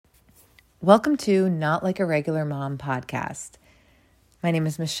Welcome to Not Like a Regular Mom podcast. My name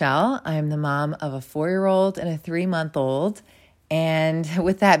is Michelle. I am the mom of a 4-year-old and a 3-month-old. And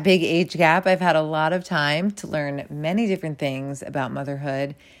with that big age gap, I've had a lot of time to learn many different things about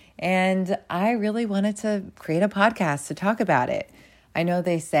motherhood. And I really wanted to create a podcast to talk about it. I know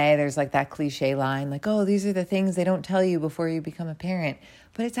they say there's like that cliche line, like, oh, these are the things they don't tell you before you become a parent.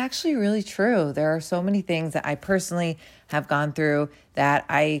 But it's actually really true. There are so many things that I personally have gone through that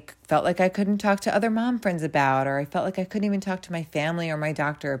I felt like I couldn't talk to other mom friends about, or I felt like I couldn't even talk to my family or my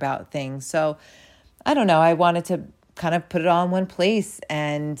doctor about things. So I don't know. I wanted to kind of put it all in one place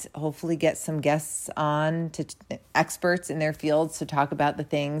and hopefully get some guests on to experts in their fields to talk about the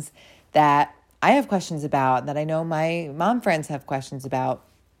things that I have questions about, that I know my mom friends have questions about.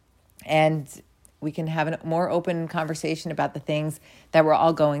 And we can have a more open conversation about the things that we're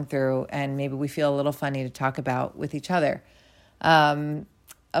all going through, and maybe we feel a little funny to talk about with each other.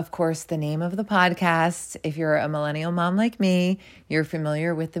 Of course, the name of the podcast, if you're a millennial mom like me, you're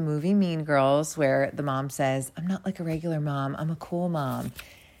familiar with the movie Mean Girls, where the mom says, I'm not like a regular mom, I'm a cool mom.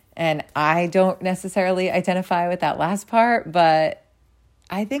 And I don't necessarily identify with that last part, but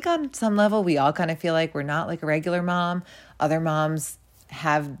I think on some level, we all kind of feel like we're not like a regular mom. Other moms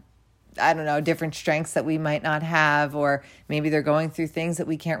have, I don't know, different strengths that we might not have, or maybe they're going through things that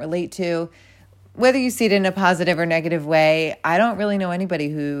we can't relate to. Whether you see it in a positive or negative way, I don't really know anybody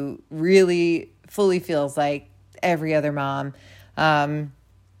who really fully feels like every other mom.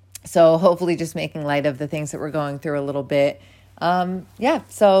 So hopefully just making light of the things that we're going through a little bit.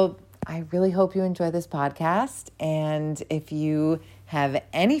 So I really hope you enjoy this podcast. And if you have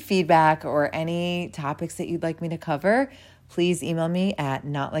any feedback or any topics that you'd like me to cover, please email me at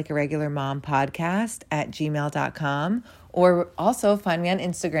notlikearegularmompodcast@gmail.com, or also find me on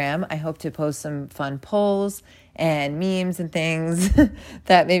Instagram. I hope to post some fun polls and memes and things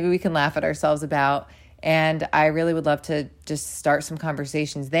that maybe we can laugh at ourselves about. And I really would love to just start some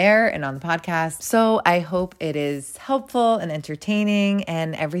conversations there and on the podcast. So I hope it is helpful and entertaining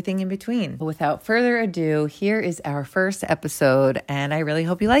and everything in between. Without further ado, here is our first episode, and I really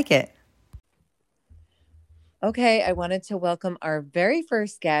hope you like it. Okay, I wanted to welcome our very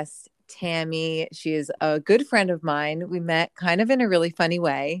first guest, Tammy. She is a good friend of mine. We met kind of in a really funny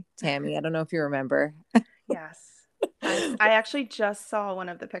way. Tammy, I don't know if you remember. Yes. I actually just saw one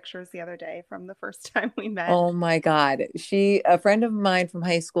of the pictures the other day from the first time we met. Oh my God. A friend of mine from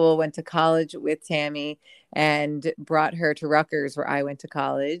high school, went to college with Tammy and brought her to Rutgers, where I went to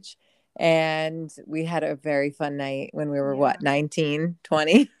college. And we had a very fun night when we were, Yeah. 19,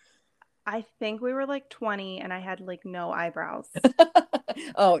 20? I think we were like 20 and I had like no eyebrows.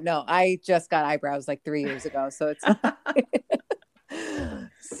 Oh, no. I just got eyebrows like 3 years ago. So it's fine.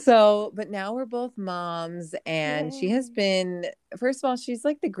 But now we're both moms, and she has Yay. been, first of all, she's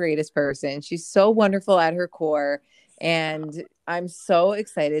like the greatest person. She's so wonderful at her core. And I'm so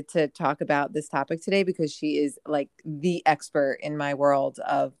excited to talk about this topic today because she is like the expert in my world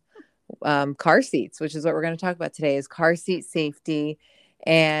of car seats, which is what we're going to talk about today, is car seat safety.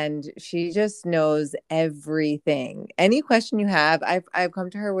 And she just knows everything. Any question you have, I've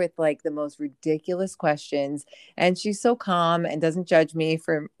come to her with like the most ridiculous questions, and she's so calm and doesn't judge me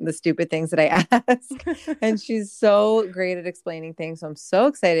for the stupid things that I ask. And she's so great at explaining things. So I'm so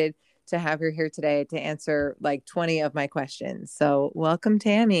excited to have her here today to answer like 20 of my questions. So welcome,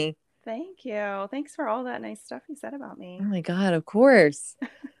 Tammy. Thank you. Thanks for all that nice stuff you said about Oh me. my God, of course.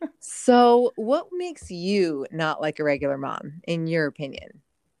 So what makes you not like a regular mom, in your opinion?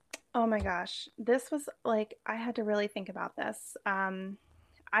 Oh my gosh. This was like, I had to really think about this.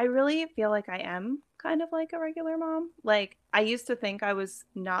 I really feel like I am kind of like a regular mom. Like, I used to think I was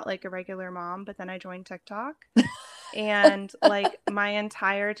not like a regular mom, but then I joined TikTok. And like my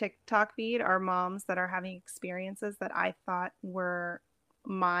entire TikTok feed are moms that are having experiences that I thought were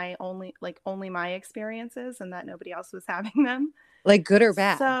my only my experiences, and that nobody else was having them. Like good or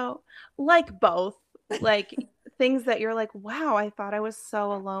bad? So, like both, like things that you're like, wow, I thought I was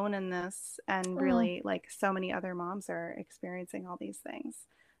so alone in this, and Oh, really like so many other moms are experiencing all these things.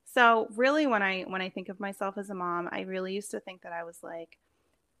 So, really when I think of myself as a mom, I really used to think that I was like,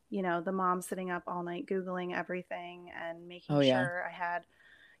 the mom sitting up all night Googling everything and oh making yeah. sure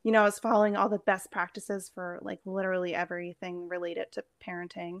I was following all the best practices for like literally everything related to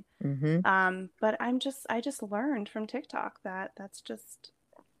parenting. Mm-hmm. But I just learned from TikTok that that's just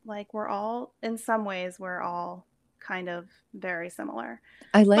like in some ways, we're all kind of very similar.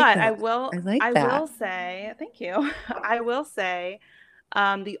 I like But that. I like I that. will say, thank you. I will say,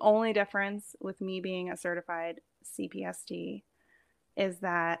 the only difference with me being a certified CPSD is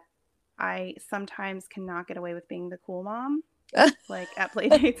that I sometimes cannot get away with being the cool mom. like at play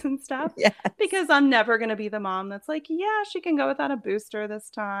dates and stuff, Yes. because I'm never going to be the mom that's like, yeah, she can go without a booster this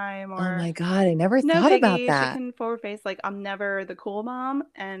time, Oh or my God, I never no thought about biggie, she that. can forward face. Like, I'm never the cool mom.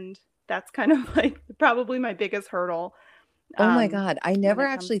 And that's kind of like probably my biggest hurdle Oh my God, I when never it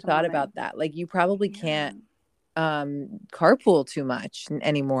comes actually to thought momming. about that. Like you probably Yeah. can't carpool too much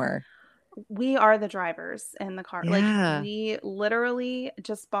anymore. We are the drivers in the car. Like, Yeah. we literally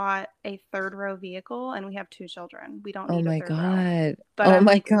just bought a third row vehicle and we have two children. We don't Oh need a my third row. God. But Oh I'm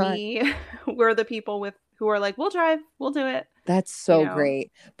my like, God. we're the people with who are like, we'll drive, we'll do it, That's you so know.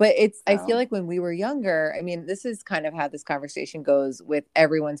 great. But I feel So, like when we were younger, I mean, this is kind of how this conversation goes with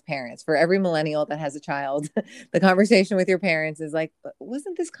everyone's parents. For every millennial that has a child, the conversation with your parents is like,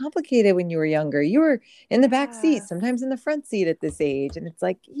 wasn't this complicated when you were younger? You were in the back seat, yes. sometimes in the front seat at this age. And it's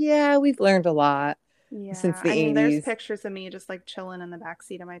like, yeah, we've learned a lot since Yeah. the I mean, there's 80s. pictures of me just like chilling in the back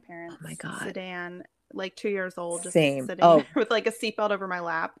seat of my Oh my parents' God. sedan, like 2 years old, just Same. sitting there Oh, with like a seatbelt over my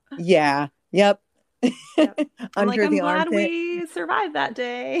lap. yeah. Yep. Yep. I'm like, Under I'm the glad armpit. we survived that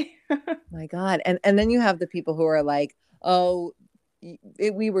day. My God. And then you have the people who are like, oh,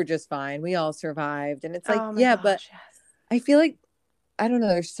 we were just fine. We all survived. And it's like, Oh my yeah, but gosh, yes. I feel like, I don't know,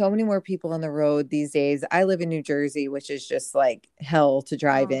 there's so many more people on the road these days. I live in New Jersey, which is just like hell to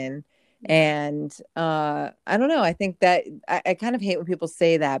drive Oh, in. yeah. And I don't know. I think that I kind of hate when people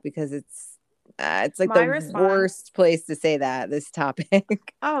say that because it's like My the response, worst place to say that, this topic.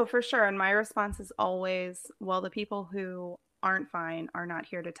 oh, for sure. And my response is always, well, the people who aren't fine are not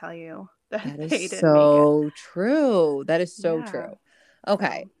here to tell you that That is they didn't make it. so true. That is so Yeah. true.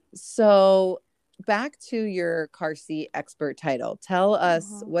 Okay. So, So back to your car seat expert title. Tell us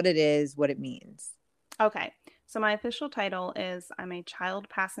mhm. what it is, what it means. Okay. So, my official title is I'm a child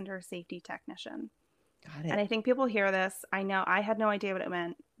passenger safety technician. Got And it. I think people hear this. I know I had no idea what it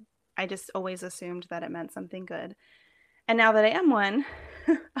meant. I just always assumed that it meant something good. And now that I am one,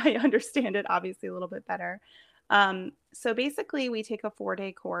 I understand it obviously a little bit better. So basically, we take a 4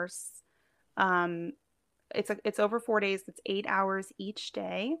 day course. Um, it's over 4 days. It's 8 hours each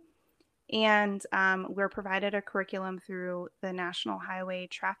day, and we're provided a curriculum through the National Highway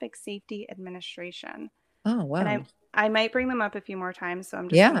Traffic Safety Administration. Oh, And wow. I might bring them up a few more times, so I'm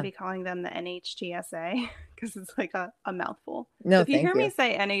just going to Yeah. be calling them the NHTSA because it's like a mouthful. So No, if you thank hear me you.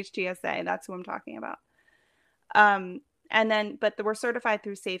 say NHTSA, that's who I'm talking about. Um, and then, but we're certified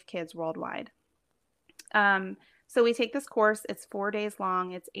through Safe Kids Worldwide. Um, so we take this course. It's 4 days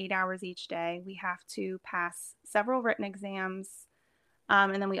long. It's 8 hours each day. We have to pass several written exams.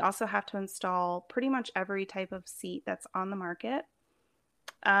 And then we also have to install pretty much every type of seat that's on the market.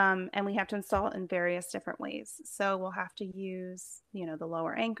 And we have to install it in various different ways. So we'll have to use, the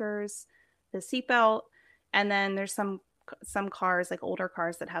lower anchors, the seatbelt, and then there's some cars, like older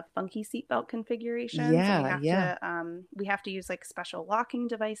cars, that have funky seatbelt configurations, and we Yeah. have Yeah. to we have to use like special locking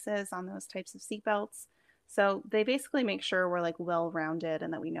devices on those types of seatbelts. So they basically make sure we're like well rounded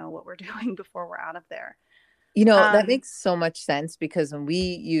and that we know what we're doing before we're out of there. That Um, makes so much sense because when we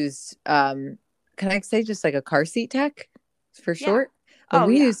used, can I say just like a car seat tech for yeah. short? When Oh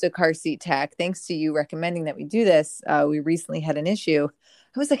we yeah. used a car seat tech, thanks to you recommending that we do this, we recently had an issue.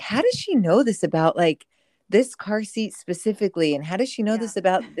 I was like, how does she know this about like this car seat specifically? And how does she know Yeah. this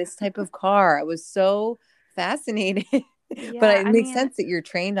about this type of car? I was so fascinated. But Yeah. it I makes mean, sense that you're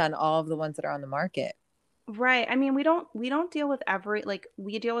trained on all of the ones that are on the market. right. I mean, we don't deal with every, like,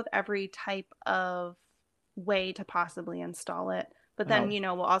 we deal with every type of way to possibly install it. But then,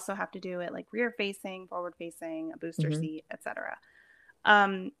 Wow. we'll also have to do it like rear facing, forward facing, a booster Hmm. seat, etc.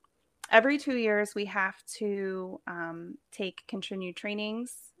 Um, every 2 years we have to take continued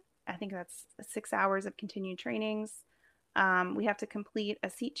trainings. I think that's 6 hours of continued trainings. We have to complete a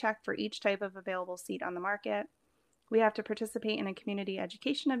seat check for each type of available seat on the market. We have to participate in a community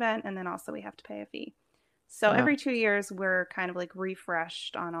education event, and then also we have to pay a fee. So Wow. every 2 years, we're kind of like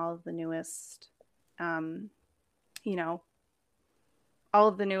refreshed on um, you know, all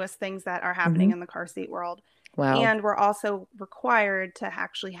of the newest things that are happening Hmm. in the car seat world. Wow. And we're also required to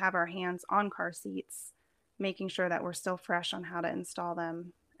actually have our hands on car seats, making sure that we're still fresh on how to install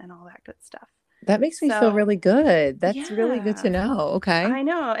them and all that good stuff. That makes me feel So, really good. That's really good to yeah, know. Okay. I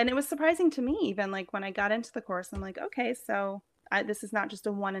know. And it was surprising to me, even like when I got into the course, I'm like, okay, so this is not just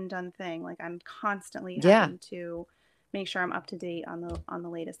a one and done thing. Like, I'm constantly Yeah. having to make sure I'm up to date on the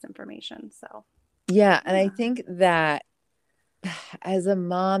latest information. So, Yeah. And I yeah. think that as a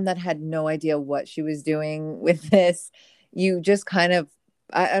mom that had no idea what she was doing with this, you just kind of,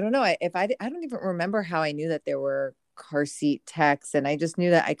 I don't know. I don't even remember how I knew that there were car seat techs. And I just knew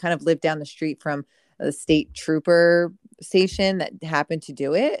that I kind of lived down the street from a state trooper station that happened to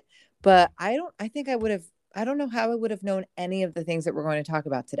do it. But I think I would have I don't know how I would have known any of the things that we're going to talk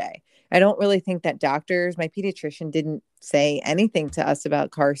about today. I don't really think that my pediatrician didn't say anything to us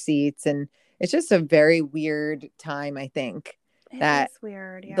about car seats. And it's just a very weird time, I think, It that is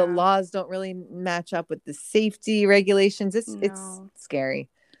weird. the Yeah. laws don't really match up with the safety regulations. It's No. scary.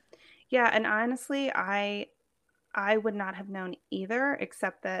 Yeah, and honestly, I would not have known either,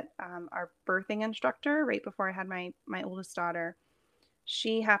 except that our birthing instructor, right before I had my oldest daughter,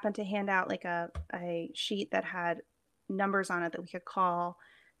 she happened to hand out like a sheet that had numbers on it that we could call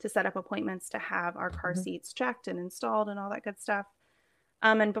to set up appointments to have our car Mhm. seats checked and installed and all that good stuff.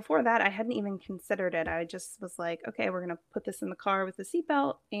 And before that, I hadn't even considered it. I just was like, okay, we're gonna put this in the car with the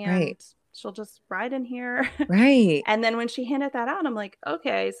seatbelt, Right. and she'll just ride in here. Right. And then when she handed that out, I'm like,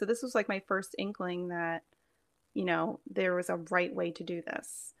 okay, so this was like my first inkling that there was a right way to do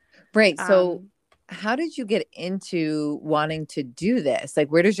this. Right. So Um, how did you get into wanting to do this? Like,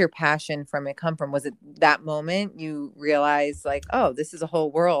 where does your passion from it come from? Was it that moment you realized, like, oh, this is a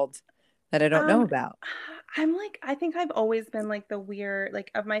whole world that I don't know um, about? I'm like, I think I've always been like the weird,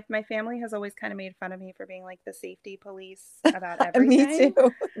 like of my family has always kind of made fun of me for being like the safety police about Me everything.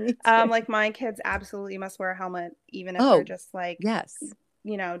 too. Me too. Like my kids absolutely must wear a helmet, even if they're Oh, just like, yes.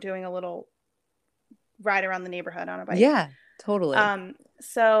 doing a little ride around the neighborhood on a bike. Yeah, totally.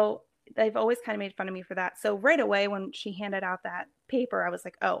 So they've always kind of made fun of me for that. So right away when she handed out that paper, I was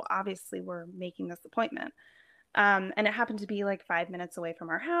like, oh, obviously we're making this appointment. And it happened to be like 5 minutes away from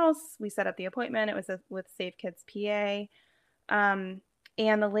our house. We set up the appointment. It was with Safe Kids PA. Um,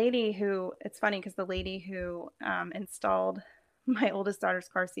 and the lady who, it's funny because the lady who installed my oldest daughter's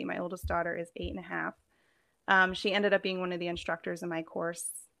car seat, my oldest daughter is 8.5. She ended up being one of the instructors in my course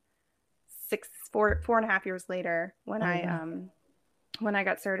 4.5 years later Oh, wow. when I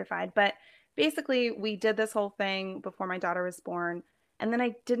got certified. But basically, we did this whole thing before my daughter was born. And then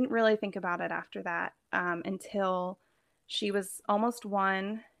I didn't really think about it after that until she was almost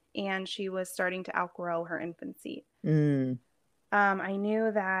 1 and she was starting to outgrow her infant seat. Mm, I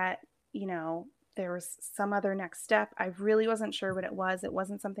knew that, there was some other next step. I really wasn't sure what it was. It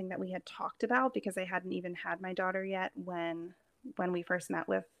wasn't something that we had talked about because I hadn't even had my daughter yet when we first met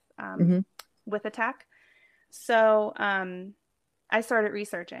hmm with a tech. So I started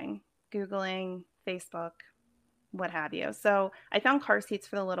researching, Googling, Facebook, what have you. So I found Car Seats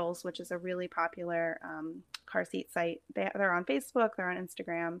for the Littles, which is a really popular car seat site. They're on Facebook, they're on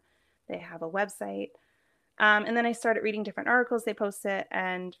Instagram, they have a website. And then I started reading different articles they posted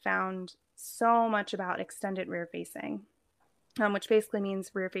and found so much about extended rear facing, which basically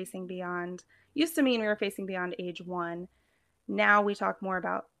means rear facing beyond, used to mean rear facing beyond age 1. Now we talk more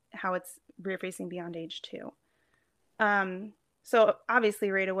about how it's rear facing beyond age 2. Um, so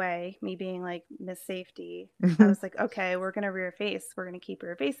obviously right away, me being like Miss Safety, I was like, okay, we're gonna rear face. We're gonna keep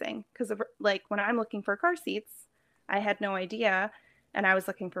rear facing because like when I'm looking for car seats, I had no idea, and I was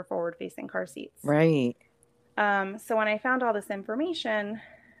looking for forward facing car seats. Right. So when I found all this information,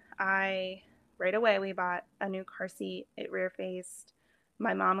 I right away we bought a new car seat. It rear faced.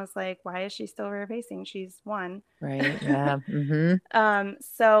 My mom was like, "Why is she still rear facing? She's 1." Right. Yeah.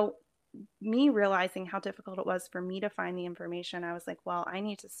 So me realizing how difficult it was for me to find the information, I was like, well, I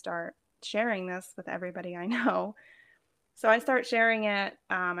need to start sharing this with everybody I know. So I start sharing it.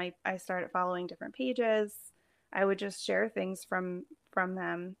 I started following different pages. I would just share things from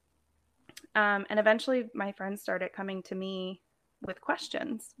them. And eventually my friends started coming to me with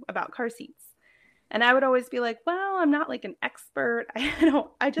questions about car seats. And I would always be like, well, I'm not like an expert.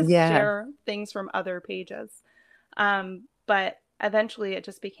 I just Yeah. share things from other pages. But eventually it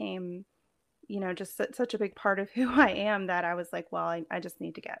just became, just such a big part of who I am that I was like, well, I just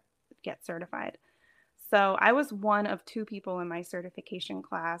need to get certified. So I was one of 2 people in my certification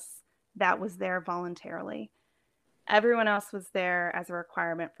class that was there voluntarily. Everyone else was there as a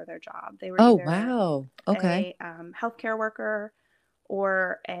requirement for their job. They were Oh, either wow. Okay. a healthcare worker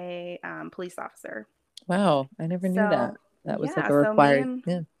or a police officer. Wow. I never knew that. So That was like yeah, a so me required. and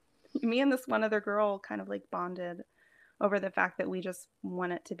Yeah. me and this one other girl kind of like bonded over the fact that we just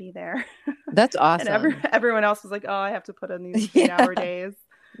want it to be there. That's And awesome. everyone else was like, "Oh, I have to put in these Yeah. 8-hour days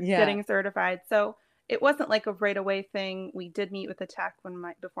Yeah. getting certified." So it wasn't like a right away thing. We did meet with the tech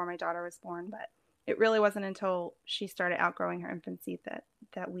before my daughter was born, but it really wasn't until she started outgrowing her infant seat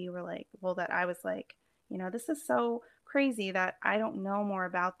that we were like, well, that I was like, this is so crazy that I don't know more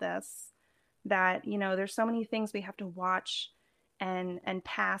about this. That there's so many things we have to watch and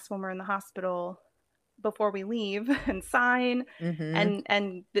pass when we're in the hospital before we leave and sign, hmm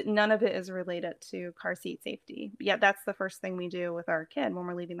and none of it is related to car seat safety. Yet that's the first thing we do with our kid when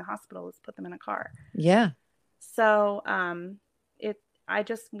we're leaving the hospital is put them in a car. Yeah. So it I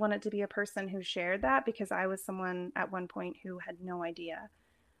just wanted to be a person who shared that because I was someone at one point who had no idea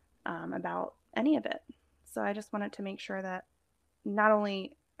about any of it. So I just wanted to make sure that not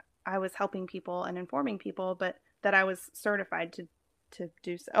only I was helping people and informing people, but that I was certified to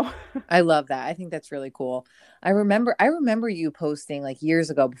do so. I love that. I think that's really cool. I remember you posting like years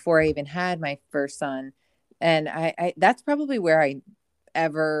ago before I even had my first son. And I that's probably where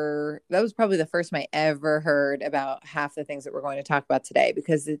that was probably the first time I ever heard about half the things that we're going to talk about today,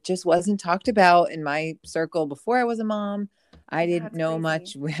 because it just wasn't talked about in my circle before I was a mom. I Yeah, didn't it's know crazy.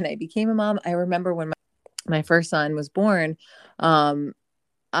 much when I became a mom. I remember when my first son was born, um,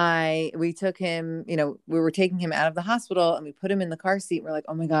 we took him, we were taking him out of the hospital and we put him in the car seat. We're like,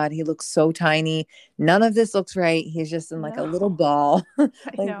 oh my God, he looks so tiny. None of this looks right. He's just in like a No, little ball. I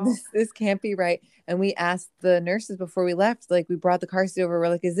Like know. this can't be right. And we asked the nurses before we left, like we brought the car seat over. We're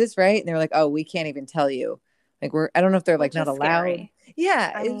like, is this right? And they're like, oh, we can't even tell you. Like I don't know if they're like Which not is allowed. scary.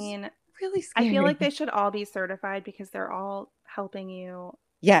 Yeah, I it's mean, really I feel like they scary. should all be certified because they're all helping you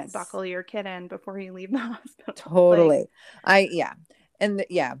Yes, buckle your kid in before you leave the hospital. Like, totally. Yeah.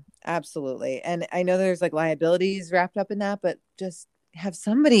 Yeah, absolutely. And I know there's like liabilities wrapped up in that, but just have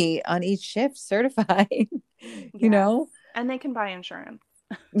somebody on each shift certified, you yes. know? And they can buy insurance,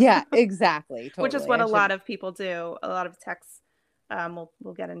 Yeah, exactly. which is Totally. what I a lot should. of people do. A lot of techs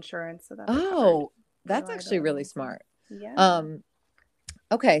will get insurance so that they're covered Oh, for that's actually really liabilities. smart. Yeah. Um,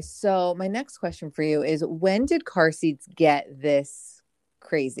 okay, so my next question for you is, when did car seats get this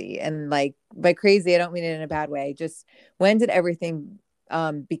crazy? And like by crazy, I don't mean it in a bad way. Just when did everything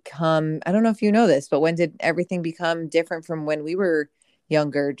become, I don't know if you know this, but when did everything become different from when we were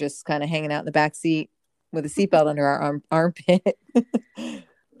younger, just kind of hanging out in the back seat with a seatbelt under our armpit?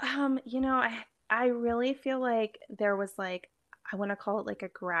 I really feel like there was like, I want to call it like a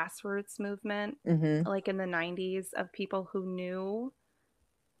grassroots movement, Hmm. like in the 90s, of people who knew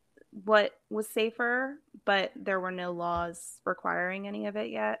what was safer, but there were no laws requiring any of it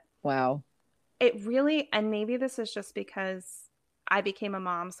yet. Wow. It really, and maybe this is just because I became a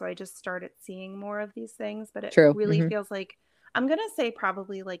mom, so I just started seeing more of these things, but it True. really Hmm. feels like I'm going to say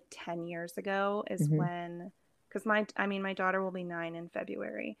probably like 10 years ago is Hmm. when, because my daughter will be 9 in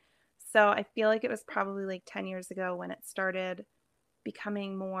February. So I feel like it was probably like 10 years ago when it started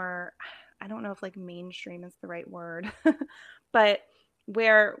becoming more, I don't know if like mainstream is the right word, but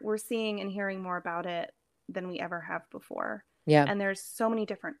where we're seeing and hearing more about it than we ever have before. Yeah. And there's so many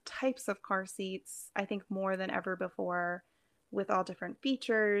different types of car seats, I think more than ever before, with all different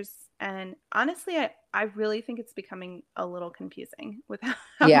features. And honestly, I really think it's becoming a little confusing with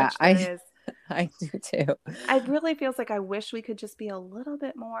how Yeah. much there is. I do too. It really feels like I wish we could just be a little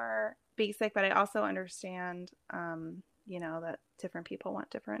bit more basic, but I also understand, that different people want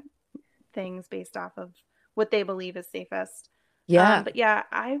different things based off of what they believe is safest. Yeah. But yeah,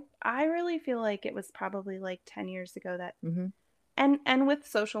 I really feel like it was probably like 10 years ago that, Hmm. and with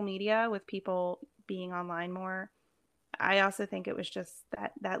social media, with people being online more, I also think it was just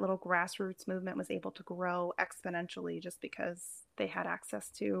that little grassroots movement was able to grow exponentially just because they had access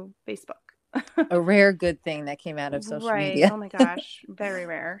to Facebook. A rare good thing that came out of social Right. media. Oh my gosh. Very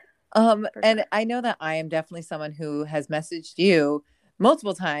rare for And sure. I know that I am definitely someone who has messaged you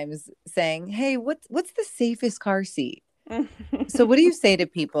multiple times saying, "Hey, what's the safest car seat?" So what do you say to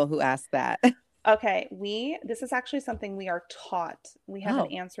people who ask that? Okay, this is actually something we are taught. We have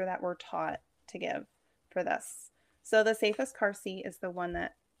an Oh, answer that we're taught to give for this. So the safest car seat is the one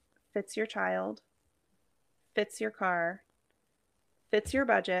that fits your child, fits your car, fits your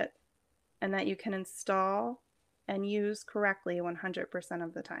budget, and that you can install and use correctly 100%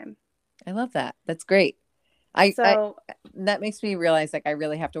 of the time. I love that. That's great. I So, that makes me realize like I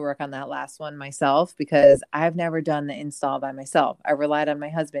really have to work on that last one myself, because I've never done the install by myself. I relied on my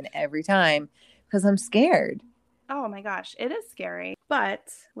husband every time because I'm scared. oh my gosh, it is scary.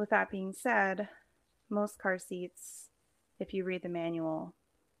 But with that being said, most car seats, if you read the manual,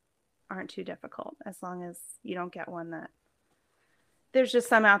 aren't too difficult as long as you don't get one that, there's just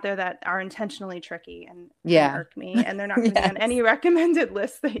some out there that are intentionally tricky and Yeah. irk me, and they're not going to be on Yes. any recommended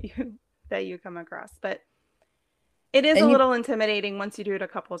list that you come across. But it is a And little intimidating once you do it a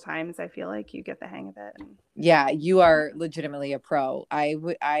couple of times. I feel like you get the hang of it. And yeah, you are legitimately a pro. I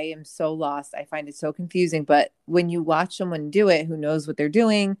am so lost. I find it so confusing, but when you watch someone do it who knows what they're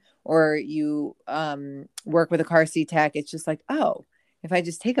doing, or you work with a car seat tech, it's just like, "Oh, if I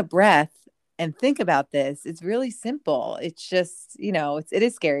just take a breath and think about this, it's really simple." It's just, it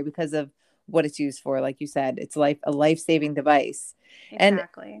is scary because of what it's used for. Like you said, it's a life-saving device. And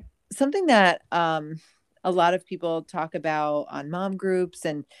exactly. something that a lot of people talk about on mom groups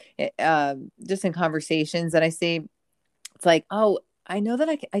and just in conversations that I see, it's like, oh, I know that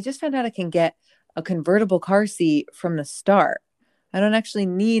I just found out I can get a convertible car seat from the start. I don't actually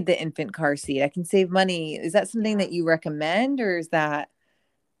need the infant car seat. I can save money. Is that something Yeah. that you recommend, or is that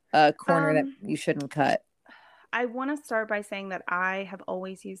a corner that Um, you shouldn't cut? I want to start by saying that I have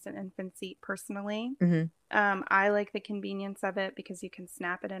always used an infant seat personally. Hmm. I like the convenience of it because you can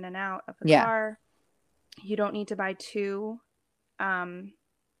snap it in and out of the Yeah. car. You don't need to buy two um,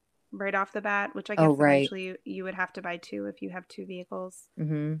 right off the bat, which I Oh, guess right. eventually you would have to buy two if you have two vehicles.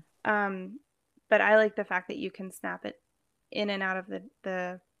 Hmm. Um, but I like the fact that you can snap it in and out of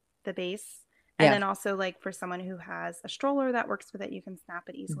the base. And Yeah. then also like for someone who has a stroller that works with it, you can snap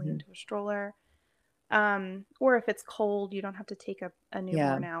it easily Hmm. into a stroller. Or if it's cold, you don't have to take a Yeah.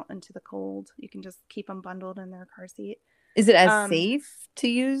 newborn out into the cold. You can just keep them bundled in their car seat. Is it as Um, safe to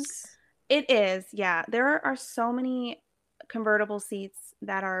use? it is, yeah. There are so many convertible seats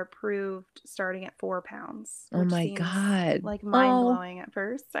that are approved starting at 4 pounds, Oh which my seems God. like mind Oh, blowing at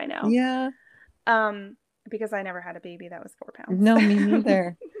first. I know. yeah. Um, because I never had a baby that was 4 pounds. No, me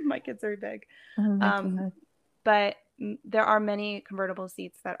neither. My kids are big. Oh my Um, God. but there are many convertible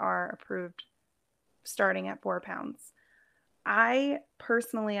seats that are approved starting at 4 pounds. I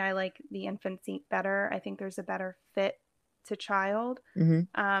personally, I like the infant seat better. I think there's a better fit to child. Hmm.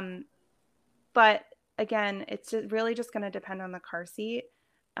 Um, but again, it's really just going to depend on the car seat.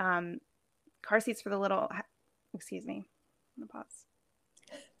 Um, car seats for the little, excuse me, I'm gonna pause.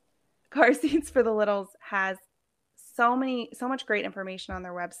 Car seats for the littles has so much great information on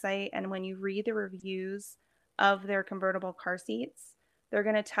their website, and when you read the reviews of their convertible car seats, they're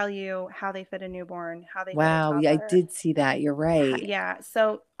going to tell you how they fit a newborn, how they fit a Wow. Yeah, I toddler. did see that. You're right. Yeah,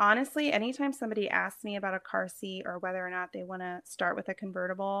 so honestly, anytime somebody asks me about a car seat or whether or not they want to start with a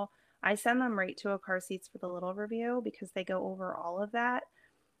convertible, I send them right to a car seats for the little review because they go over all of that.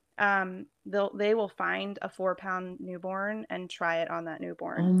 They will find a 4 pound newborn and try it on that Oh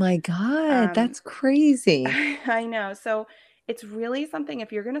newborn. my God. Um, That's crazy. I know. So it's really something,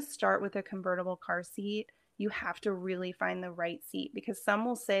 if you're going to start with a convertible car seat, you have to really find the right seat because some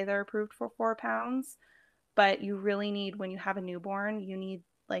will say they're approved for 4 pounds, but you really need, when you have a newborn, you need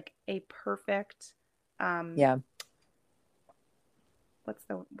like a perfect, um, Yeah.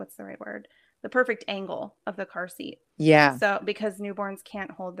 what's the right word? The perfect angle of the car seat. Yeah. So because newborns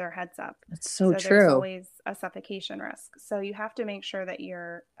can't hold their heads up. That's so So there's true. always a suffocation risk. So you have to make sure that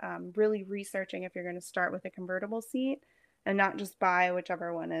you're really researching if you're going to start with a convertible seat and not just buy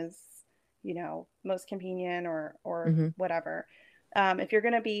whichever one is, most convenient or Hmm. whatever. If you're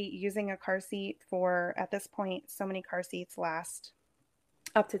going to be using a car seat for, at this point, so many car seats last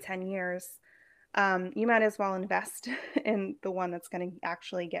up to 10 years, you might as well invest in the one that's going to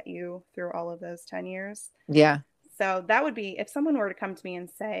actually get you through all of those 10 years. Yeah. So that would be, if someone were to come to me and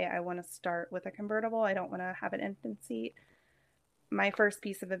say, I want to start with a convertible, I don't want to have an infant seat, my first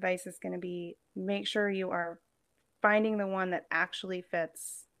piece of advice is going to be make sure you are finding the one that actually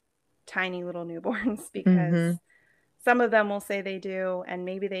fits tiny little newborns because Hmm. some of them will say they do, and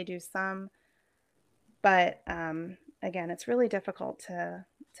maybe they do some. But again, it's really difficult to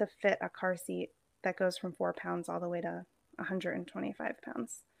fit a car seat that goes from 4 pounds all the way to 125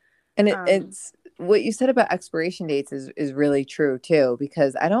 pounds. And Um, it's what you said about expiration dates is really true too,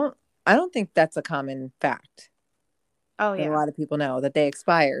 because I don't think that's a common fact oh that a yeah, lot of people know that they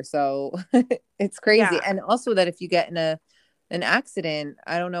expire. So it's crazy. yeah, And also that if you get in an accident,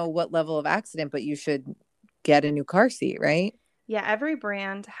 I don't know what level of accident, but you should get a new car seat, right? yeah. Every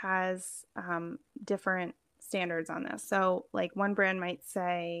brand has different standards on this. So, like one brand might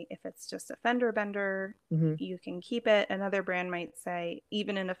say if it's just a fender bender, Hmm. you can keep it. Another brand might say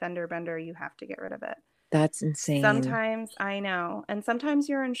even in a fender bender, you have to get rid of it. That's insane. Sometimes I know, and sometimes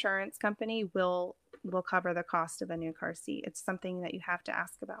your insurance company will cover the cost of a new car seat. It's something that you have to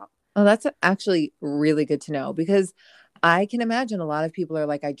ask about. Oh, that's actually really good to know because I can imagine a lot of people are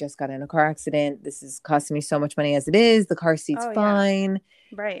like, I just got in a car accident. This is costing me so much money as it is. The car seat's Oh yeah, fine.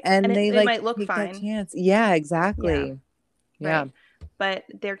 right. And And it, they it like might look take that fine. chance. Yeah, Yeah, exactly. Yeah. right. But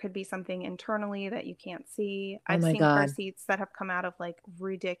there could be something internally that you can't see. Oh I've my seen car God. seats that have come out of like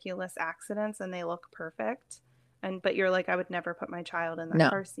ridiculous accidents and they look perfect. And but you're like, I would never put my child in that No.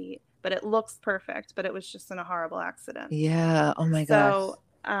 car seat. But it looks perfect, but it was just in a horrible accident. Yeah. Oh my gosh. So,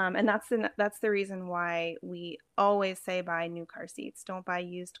 and that's the reason why we always say buy new car seats. Don't buy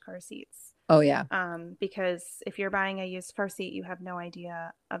used car seats. Oh yeah. Because if you're buying a used car seat, you have no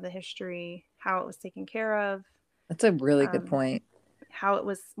idea of the history, how it was taken care of, That's a really good um, point. how it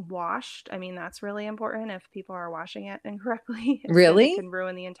was washed. I mean, that's really important. If people are washing it incorrectly, it Really? can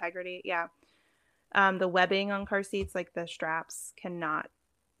ruin the integrity. Yeah. The webbing on car seats, like the straps, cannot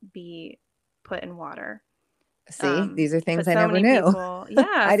be put in water. See, these are things But I so never many knew. people, yeah,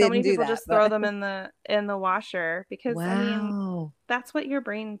 I so didn't many do people that, just throw but them in the washer because I mean, wow. that's what your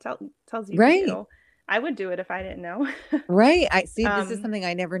brain tells you to Right. do. I would do it if I didn't know. Right. I see. This is um, something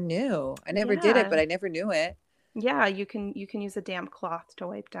I never knew. I never did it, yeah, but I never knew it. yeah, you can use a damp cloth to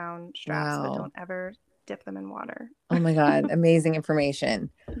wipe down straps, but Wow. don't ever dip them in water. Oh my God. Amazing information.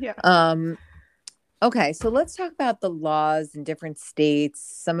 Yeah. Um, okay, so let's talk about the laws in different states,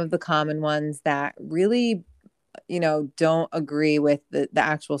 some of the common ones that really, don't agree with the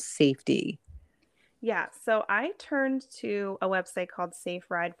actual safety. Yeah, so I turned to a website called Safe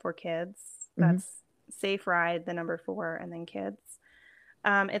Ride for Kids. Hmm. That's Safe Ride, the number four, and then kids.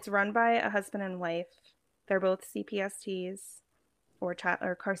 It's run by a husband and wife. They're both CPSTs or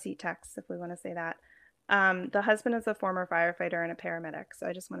car seat techs, if we want to say that. The husband is a former firefighter and a paramedic, so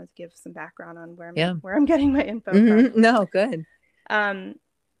I just wanted to give some background on Yeah. where I'm getting my info from. No, good. Um,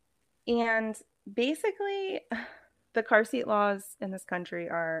 and basically, the car seat laws in this country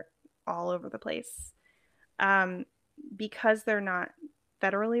are all over the place. Um, because they're not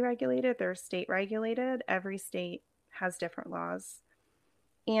federally regulated, they're state regulated. Every state has different laws.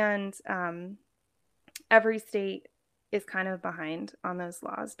 And every state is kind of behind on those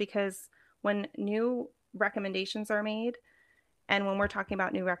laws because when new recommendations are made, and when we're talking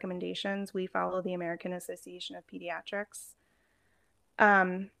about new recommendations, we follow the American Association of Pediatrics.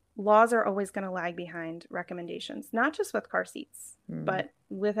 Laws are always going to lag behind recommendations, not just with car seats, Mm, but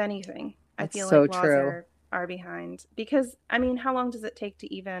with anything. I that's feel so like laws true. are behind because I mean, how long does it take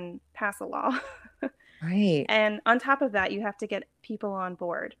to even pass a law? Right. And on top of that, you have to get people on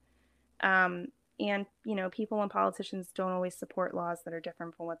board. Um, and people and politicians don't always support laws that are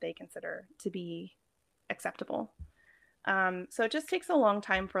different from what they consider to be acceptable. So it just takes a long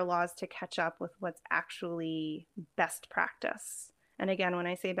time for laws to catch up with what's actually best practice. And again, when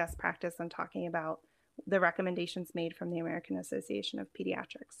I say best practice, I'm talking about the recommendations made from the American Association of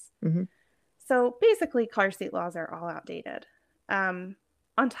Pediatrics. Hmm. So basically, car seat laws are all outdated. Um,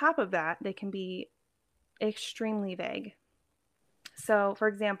 on top of that, they can be extremely vague. So, for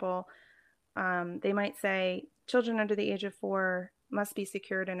example, they might say children under the age of 4 must be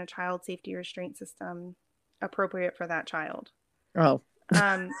secured in a child safety restraint system appropriate for that child. Oh,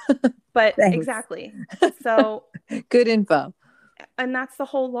 Um, but thanks. exactly. So, Good info. and that's the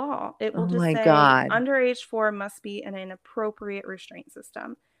whole law. It will Oh just my say God. under age 4 must be in an appropriate restraint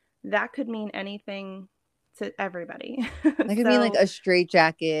system. That could mean anything to everybody. That could mean like So, a straight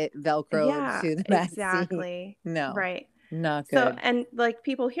jacket velcroed yeah, to the back seat. exactly. No, Right. not So, good. and like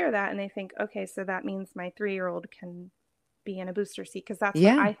people hear that and they think, okay, so that means my 3 year old can be in a booster seat because that's what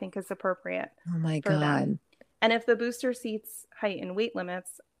Yeah. I think is appropriate Oh my for them. God. And if the booster seat's height and weight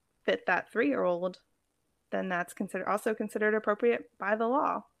limits fit that 3 year old, then that's considered appropriate by the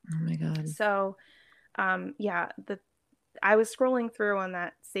law. Oh my God. So, yeah, I was scrolling through on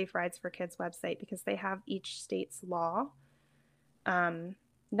that Safe Rides for Kids website because they have each state's law, um,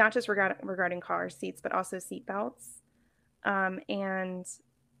 not just regarding car seats, but also seat belts. And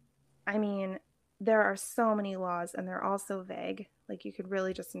I mean, there are so many laws and they're all so vague. Like you could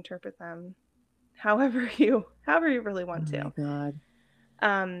really just interpret them however you really Oh want my to. God.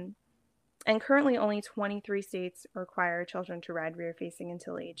 Um, and currently only 23 states require children to ride rear facing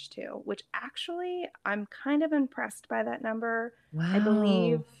until age 2, which actually I'm kind of impressed by that number. I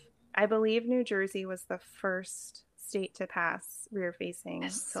believe Wow. I believe New Jersey was the first state to pass rear facing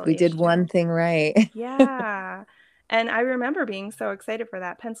Yes, till we did age one 2. thing right. Yeah. And I remember being so excited for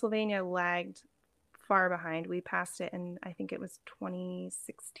that. Pennsylvania lagged far behind. We passed it in, I think it was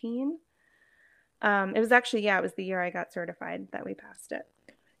 2016. It was actually, yeah, it was the year I got certified that we passed it.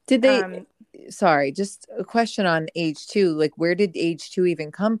 Did they, Um, sorry, just a question on age two. Like, where did age two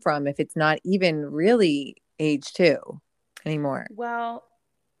even come from if it's not even really age two anymore? well,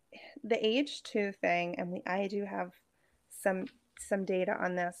 the age 2 thing, and I do have some some data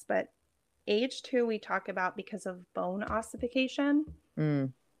on this, but age 2 we talk about because of bone ossification,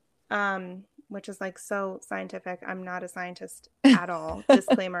 Mm. which is like so scientific. I'm not a scientist at all.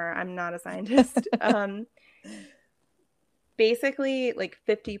 Disclaimer, I'm not a scientist. Basically, like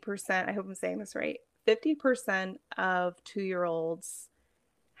 50%, I hope I'm saying this right, 50% of 2-year-olds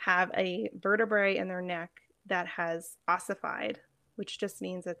have a vertebrae in their neck that has ossified, which just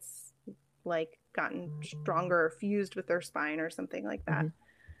means it's like gotten stronger or fused with their spine or something like that. Mhm.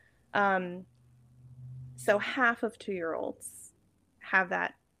 Um, so half of 2-year-olds have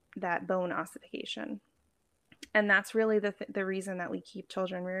that bone ossification. And that's really the reason that we keep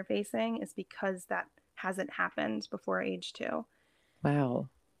children rear facing is because that hasn't happened before age 2. Wow.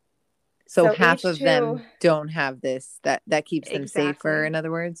 So So half age of 2, them don't have this, that keeps them safer, exactly, in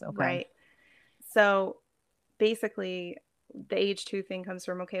other words? Okay. right. So basically the age 2 thing comes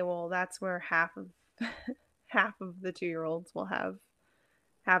from, okay, well, that's where half of half of the 2-year-olds will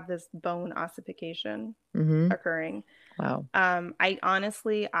have this bone ossification Mm-hmm. occurring. Wow.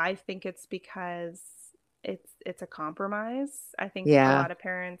 I think it's because it's a compromise. I think a Yeah. lot of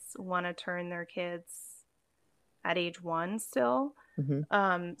parents want to turn their kids at age 1 still.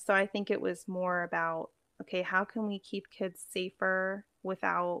 Mm-hmm. So I think it was more about, okay, how can we keep kids safer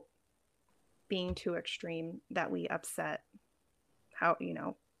without being too extreme that we upset how,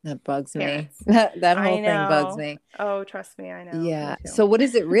 That bugs me. parents. That whole I thing bugs know. me. Oh, trust me, I know. Me Yeah. too. So what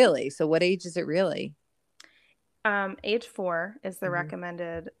is it really? So what age is it really? Age 4 is the Mm-hmm.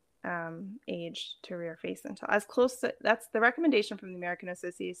 recommended age to rear face until as close to, that's the recommendation from the American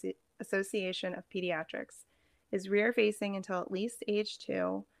Association of Pediatrics, is rear facing until at least age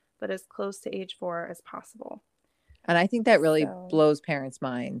 2, but as close to age 4 as possible. And I think that really So, blows parents'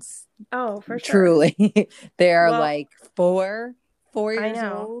 minds. oh, for sure. Truly. They are Well, like four I years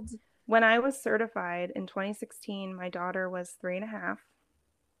know. old. When I was certified in 2016, my daughter was 3.5,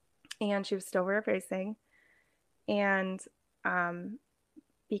 and she was still rear facing. And um,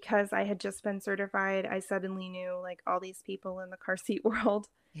 because I had just been certified, I suddenly knew like all these people in the car seat world.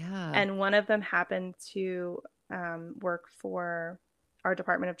 Yeah. And one of them happened to work for our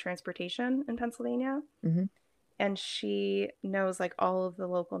Department of Transportation in Pennsylvania. Mm-hmm. And she knows like all of the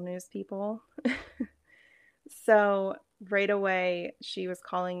local news people. So right away, she was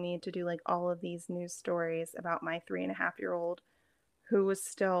calling me to do like all of these news stories about my 3.5-year-old who was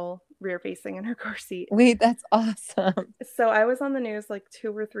still rear facing in her car seat. Wait, that's awesome. So I was on the news like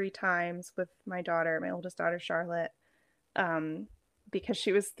 2 or 3 times with my daughter, my oldest daughter, Charlotte, um, because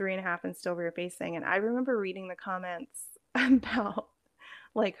she was 3.5 and still rear facing. And I remember reading the comments about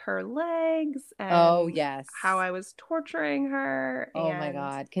like her legs Oh, and yes. how I was torturing her. Oh my And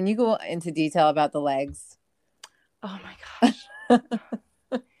God. Can you go into detail about the legs? oh my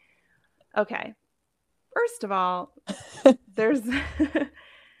gosh. Okay. First of all, there's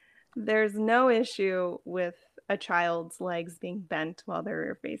there's no issue with a child's legs being bent while they're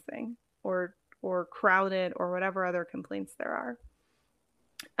rear facing or crowded or whatever other complaints there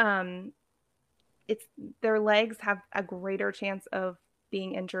are. Um, it's their legs have a greater chance of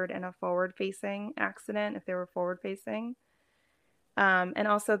being injured in a forward facing accident if they were forward facing. And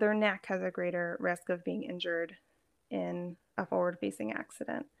also their neck has a greater risk of being injured in a forward facing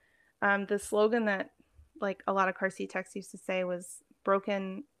accident. The slogan that like a lot of car seat techs used to say was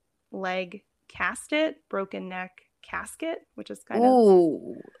broken leg casket, broken neck casket, which is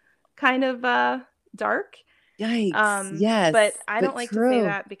Oh, kind of dark. yikes. Yes, But I but don't like to say true.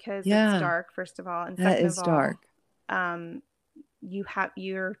 that because it's Yeah, dark, first of all, and that second of is all, dark. um, you have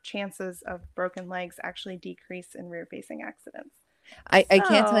your chances of broken legs actually decrease in rear facing accidents. I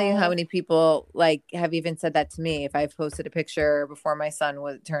can't tell you how So many people like have even said that to me. If I've posted a picture before my son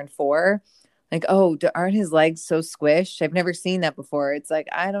was turned 4, like, oh, aren't his legs so squished? I've never seen that before. It's like,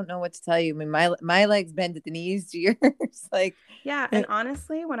 I don't know what to tell you. I mean, my legs bend at the knees to yours. Like, yeah, and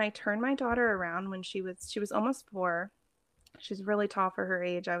honestly, when I turned my daughter around when she was almost 4, she's really tall for her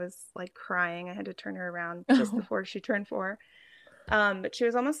age. I was like crying. I had to turn her around just oh, before she turned 4. But she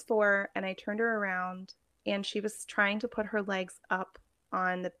was almost 4, and I turned her around, and she was trying to put her legs up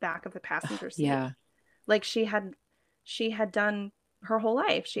on the back of the passenger seat, yeah, like she had done her whole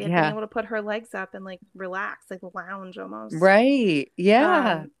life. She had been yeah, able to put her legs up and like relax, like lounge almost. right.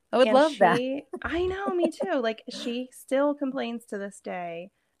 Yeah, I would And love that. I know, me too. Like she still complains to this day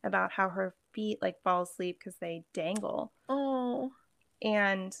about how her feet like fall asleep because they dangle. Oh,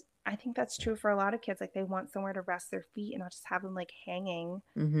 And I think that's true for a lot of kids. Like they want somewhere to rest their feet and not just have them like hanging.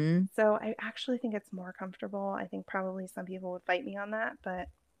 mm-hmm. So I actually think it's more comfortable. I think probably some people would fight me on that, but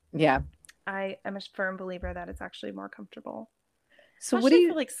Yeah. I am a firm believer that it's actually more comfortable. So what do Especially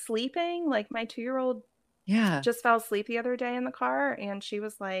for you? like sleeping. Like my 2-year-old Yeah. just fell asleep the other day in the car and she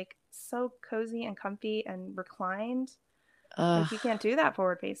was like so cozy and comfy and reclined. Uh, Like you can't do that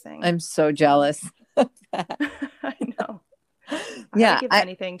forward facing. I'm so So jealous of that. I know. I would Yeah, give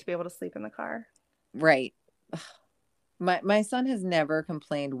anything to be able to sleep in the car. right. My son has never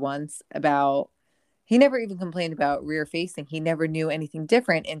complained once about he never even complained about rear facing. He never knew anything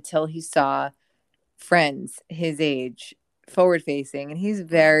different until he saw friends his age forward facing, and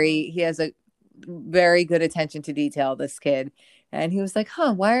Mm-hmm. he has a very good attention to detail, this kid. And he was like,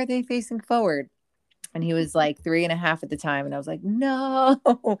 huh, why are they facing forward? And he was like 3.5 at the time. And I was like, no,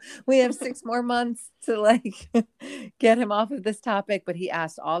 we have 6 more months to like get him off of this topic. But he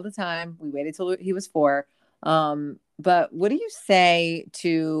asked all the time. We waited till he was 4. But what do you say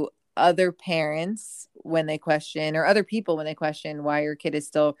to other parents when they question, or other people when they question why your kid is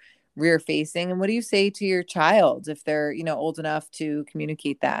still rear facing? And what do you say to your child if they're, old enough to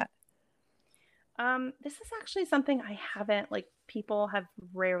communicate that? This is actually something I haven't, like, people have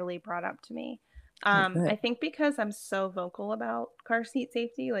rarely brought up to me. Oh, I good. think because I'm so vocal about car seat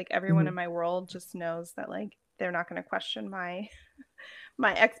safety, like everyone Mhm. in my world just knows that like they're not going to question my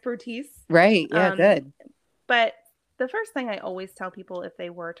my expertise. Right. Yeah, Um, good. but the first thing I always tell people if they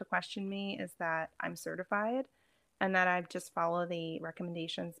were to question me is that I'm certified and that I just follow the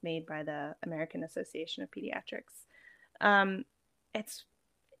recommendations made by the American Association of Pediatrics. Um, it's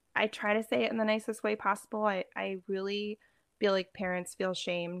I try to say it in the nicest way possible. I really feel like parents feel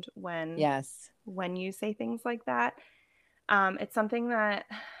shamed Yes. when you say things like that. It's something that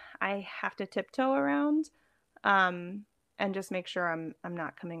I have to tiptoe around, um, and just make sure I'm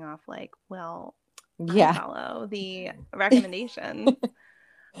not coming off like, well, I Yeah. follow the recommendations.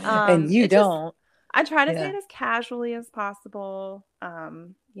 And you It just don't. I try to say Yeah. it as casually as possible.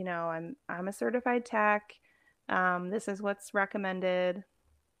 I'm a certified tech. This is what's recommended.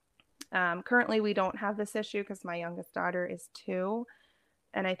 Currently, we don't have this issue because my youngest daughter is 2,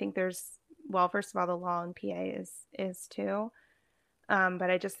 and I think well, first of all, the law in PA is 2, but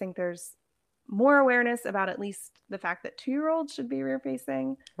I just think there's more awareness about at least the fact that 2-year-olds should be rear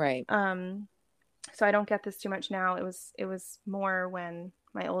facing. Right. Um, so I don't get this too much now. It was more when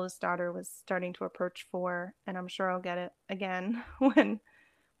my oldest daughter was starting to approach 4, and I'm sure I'll get it again when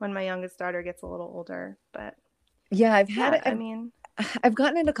my youngest daughter gets a little older. But Yeah, I've had yeah, it. I mean, I've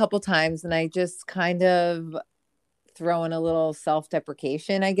gotten it a couple times and I just kind of throw in a little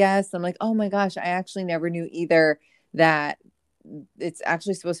self-deprecation, I guess. I'm like, oh my gosh, I actually never knew either that it's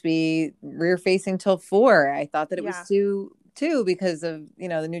actually supposed to be rear facing till 4. I thought that it was yeah. two because of,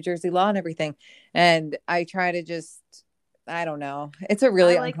 the New Jersey law and everything. And I try to just, I don't know. It's a I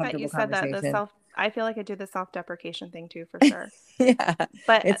really like that you uncomfortable said that. conversation. I feel like I do the self-deprecation thing too, for sure. Yeah.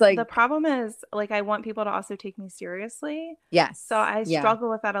 But It's the like, problem is, like, I want people to also take me seriously. So yes. I Yeah, struggle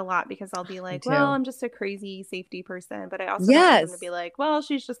with that a lot because I'll be me like, well, too. I'm just a crazy safety person. But I also don't want them to Yes. be like, well,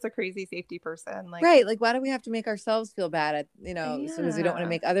 she's just a crazy safety person. Like, Right. Like, why do we have to make ourselves feel bad at, because we don't want to yeah,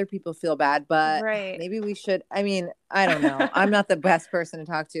 make other people feel bad, but right. maybe we should. I mean, I don't know. I'm not the best person to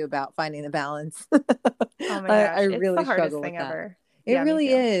talk to about finding the balance. Oh my I gosh. It's the really hardest struggle thing with that. ever. It Yeah, me really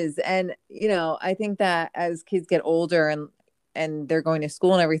too. is. And, I think that as kids get older and they're going to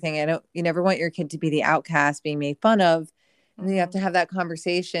school and everything, you never want your kid to be the outcast being made fun of. And then you have Hmm. to have that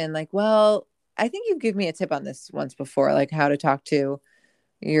conversation like, well, I think you've given me a tip on this once before, like how to talk to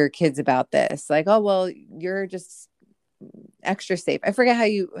your kids about this. Like, oh, well, you're just extra safe. I forget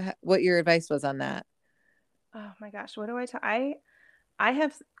what your advice was on that. Oh my gosh. What do I tell? I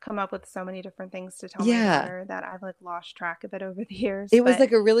have come up with so many different things to tell my Yeah. daughter that I've like lost track of it over the years. It was But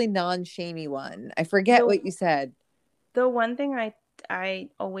like a really non-shamey one. I forget the what you said. the one thing I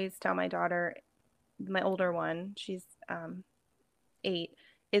always tell my daughter, my older one, she's 8,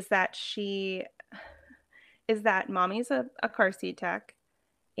 is that she is that mommy's a car seat tech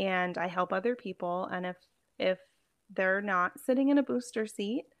and I help other people. And if they're not sitting in a booster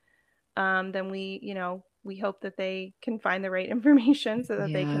seat, then we hope that they can find the right information so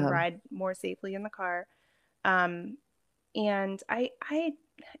that they can Yeah. ride more safely in the car. Um, and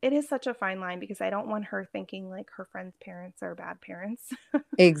it is such a fine line because I don't want her thinking like her friends' parents are bad parents.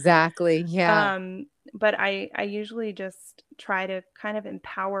 Exactly. Yeah. um, but I usually just try to kind of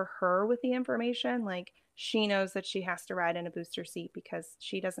empower her with the information. Like she knows that she has to ride in a booster seat because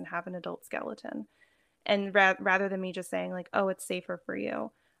she doesn't have an adult skeleton. And rather than me just saying like, oh, it's safer for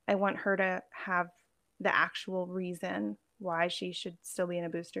you, I want her to have the actual reason why she should still be in a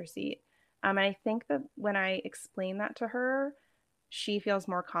booster seat. And I think that when I explain that to her, she feels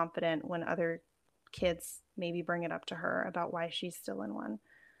more confident when other kids maybe bring it up to her about why she's still in one.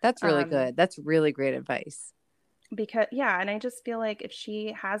 That's really Um, good. That's really great advice. because yeah, and I just feel like if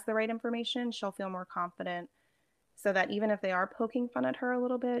she has the right information, she'll feel more confident so that even if they are poking fun at her a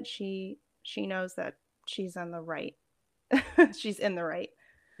little bit, she knows that she's on the right. She's in the right.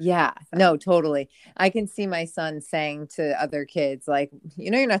 Yeah. So No, totally. I can see my son saying to other kids, like,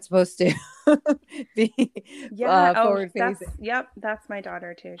 you're not supposed to be yeah, oh, forward facing. that's my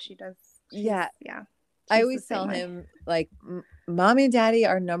daughter too. Yeah. Yeah, I she's the always same tell way. him, like, mommy and daddy,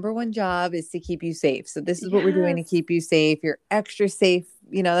 our number one job is to keep you safe. So this is what we're doing to Yes. keep you safe. You're extra safe.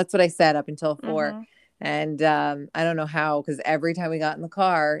 That's what I said up until 4. Mm-hmm. And I don't know how, because every time we got in the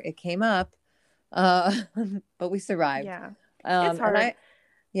car, it came up. Uh, but we survived. Yeah. It's And hard.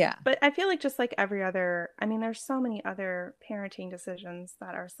 yeah, But I feel like just like every other, I mean, there's so many other parenting decisions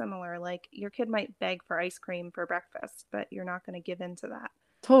that are similar. Like your kid might beg for ice cream for breakfast, but you're not going to give in to that.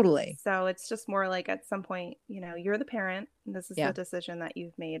 Totally. So it's just more like at some point, you're the parent. And this is the Yeah. decision that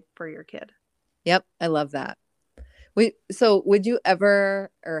you've made for your kid. Yep. I love that. So would you ever,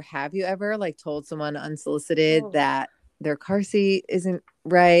 or have you ever like told someone unsolicited Oh, that their car seat isn't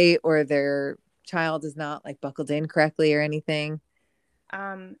right or their child is not like buckled in correctly or anything?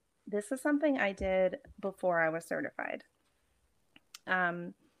 this is something I did before I was certified.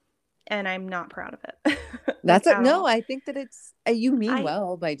 Um, and I'm not proud of it, like at No, all. I think that you mean I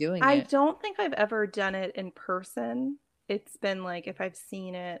well by doing I it. don't think I've ever done it in person. It's been like if I've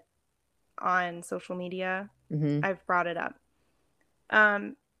seen it on social media, Hmm. I've brought it up.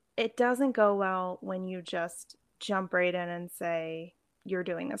 Um, it doesn't go well when you just jump right in and say, you're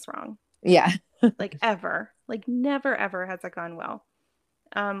doing this wrong. Yeah. Like ever. Like never ever has it gone well.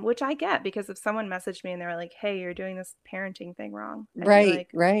 Which I get because if someone messaged me and they were like, "Hey, you're doing this parenting thing wrong," I'd be Right, like,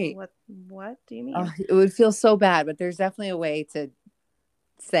 right. "What do you Oh, mean?" it would feel so bad, but there's definitely a way to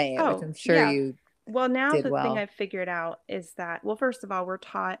say it, which Oh, I'm sure yeah. you Well, now did the thing well. I've figured out is that, well, first of all, we're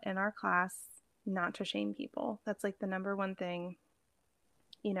taught in our class not to shame people. That's like the number one thing.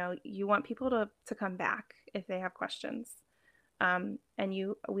 You want people to come back if they have questions. And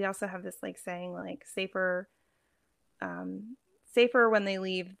we also have this like saying like um, safer when they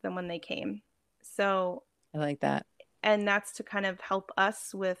leave than when they came. So, I like that. and that's to kind of help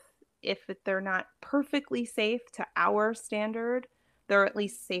us with if they're not perfectly safe to our standard, they're at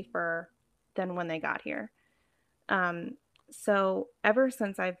least safer than when they got here. Um, so ever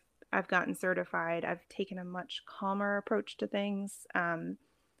since I've gotten certified, I've taken a much calmer approach to things.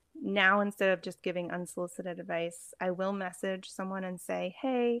 Now instead of just giving unsolicited advice, I will message someone and say,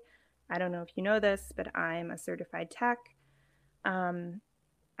 "Hey, I don't know if you know this, but I'm a certified tech. Um,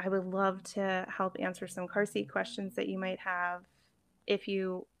 I would love to help answer some car seat questions that you might have. If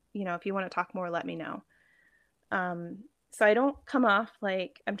you want to talk more, let me know." So I don't come off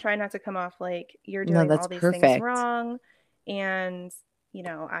like I'm trying not to come off like you're No, doing that's all these things perfect. wrong and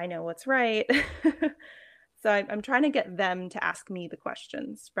I know what's right. So I'm trying to get them to ask me the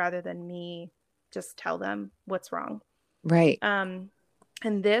questions rather than me just tell them what's wrong. Right. Um,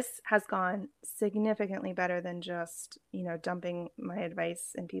 and this has gone significantly better than just, dumping my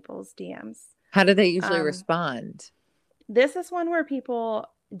advice in people's DMs. How do they usually Um, respond? this is one where people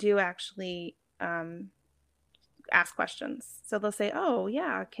do actually ask questions. So they'll say, "Oh,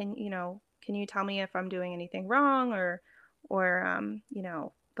 yeah, can you tell me if I'm doing anything wrong?" Or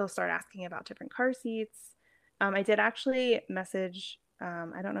they'll start asking about different car seats. I did actually message.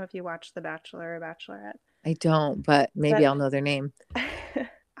 I don't know if you watch The Bachelor or Bachelorette, I don't, but maybe but I'll know their name.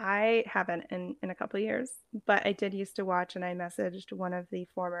 I haven't in a couple of years. But I did used to watch, and I messaged one of the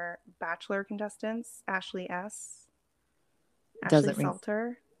former Bachelor contestants, Ashley Doesn't ring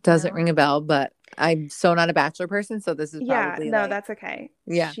Salter. doesn't No, ring a bell, but I'm so not a Bachelor person, so this is yeah, probably no, like, that's okay.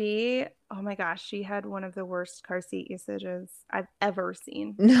 yeah. Oh my gosh, she had one of the worst car seat usages I've ever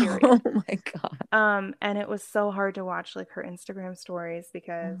seen, No, oh period. my God. And it was so hard to watch like her Instagram stories Oh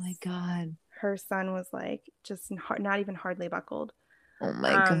because my God. her son was like just not even hardly buckled. Oh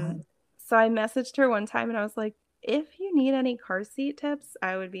my Um, God. so I messaged her one time and I was like, if you need any car seat tips,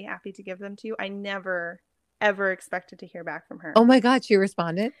 I would be happy to give them to you. I never ever expected to hear back from her. Oh my God, she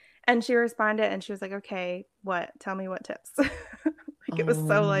responded? And she responded and she was like, "Okay, what? Tell me what tips." Like it was Oh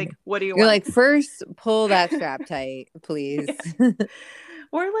so my. like, "What do you You're want?" like, first pull that strap tight, please.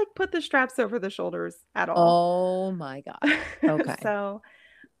 Or like put the straps over the shoulders at all. Oh my God. Okay. So,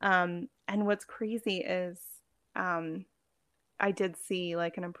 and what's crazy is um I did see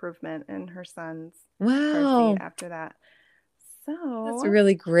like an improvement in her son's car seat Wow. after that. That's So,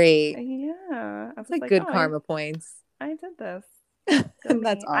 really great. yeah, I It's was like like, good "Oh, karma points. I did this. Go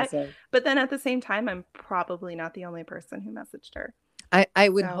That's me." awesome. But then at the same time, I'm probably not the only person who messaged her. I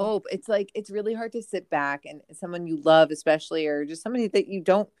would So, hope. It's like it's really hard to sit back and someone you love, especially, or just somebody that you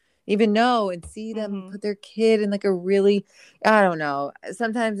don't even know and see them mhm. put their kid in like a really, I don't know.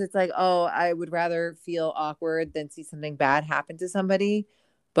 Sometimes it's like, oh, I would rather feel awkward than see something bad happen to somebody.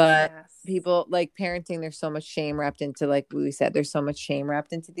 But Yes. people like parenting, there's so much shame wrapped into, like we said, there's so much shame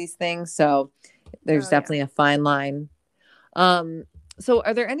wrapped into these things. So there's Oh, yeah. definitely a fine line. Um, so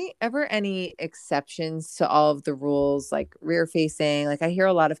are there any exceptions to all of the rules, like rear facing? Like I hear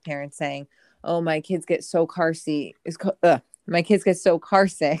a lot of parents saying, "Oh, my kids get so my kids get so car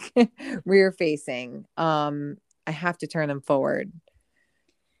sick rear facing. I have to turn them forward."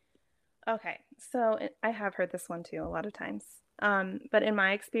 Okay. So I have heard this one too a lot of times. But in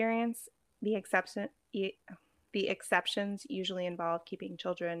my experience, the exception the exceptions usually involve keeping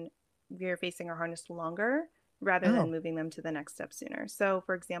children rear facing or harnessed longer rather than Oh, moving them to the next step sooner. So,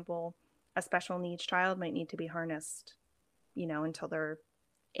 for example, a special needs child might need to be harnessed, until they're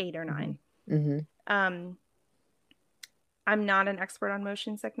 8 or 9. Mm-hmm. Um, I'm not an expert on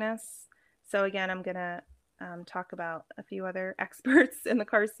motion sickness. So again, I'm going to talk about a few other experts in the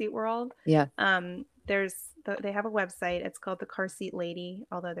car seat world. Yeah. They have a website. It's called the Car Seat Lady,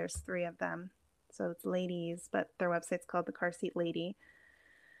 although there's 3 of them. So it's ladies, but their website's called the Car Seat Lady.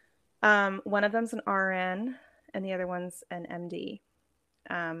 One of them's an RN and the other one's an MD.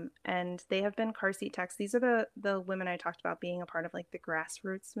 And they have been car seat techs. These are the women I talked about being a part of like the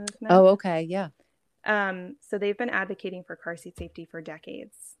grassroots movement. Oh, okay. Yeah. So they've been advocating for car seat safety for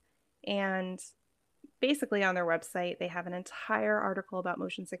decades. And basically on their website, they have an entire article about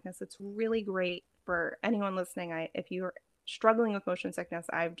motion sickness. It's really great for anyone listening. If you're struggling with motion sickness,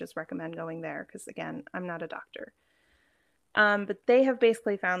 I just recommend going there because, again, I'm not a doctor. But they have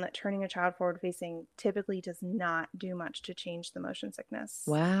basically found that turning a child forward facing typically does not do much to change the motion sickness.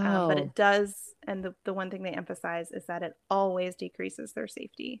 Wow. But it does. And the one thing they emphasize is that it always decreases their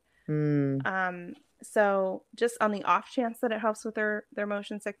safety. So just on the off chance that it helps with their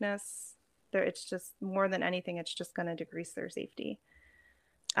motion sickness, it's just more than anything, it's just going to decrease their safety.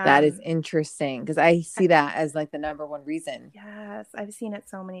 That is interesting because I see that as like the number one reason. Yes, I've seen it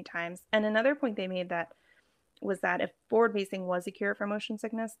so many times. And another point they made was that if forward facing was a cure for motion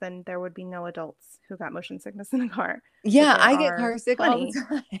sickness, then there would be no adults who got motion sickness in a car. Yeah, I get car sick all the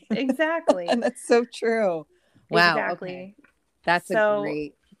time. Exactly. And that's so true. Wow. Exactly. Okay. That's a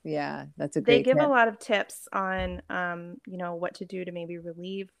great tip. They give a lot of tips on what to do to maybe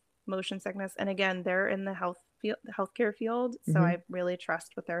relieve motion sickness. And again, they're in the healthcare field, so I really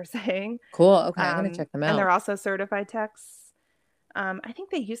trust what they're saying. Cool. Okay, I'm gonna check them out. And they're also certified techs. I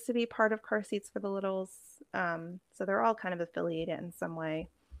think they used to be part of Car Seats for the Littles, so they're all kind of affiliated in some way.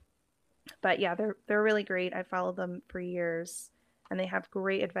 But yeah, they're really great. I followed them for years, and they have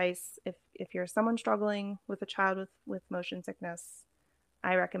great advice. If you're someone struggling with a child with motion sickness,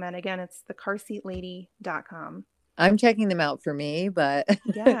 I recommend. Again, it's thecarseatlady.com. I'm checking them out for me, but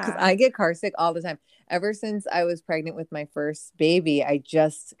because I get car sick all the time. Ever since I was pregnant with my first baby, I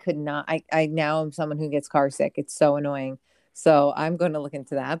just could not. I now am someone who gets car sick. It's so annoying. So I'm going to look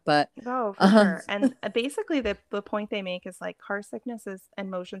into that. But for sure. And basically the point they make is like car sickness and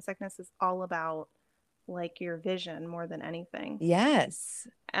motion sickness is all about like your vision more than anything. Yes.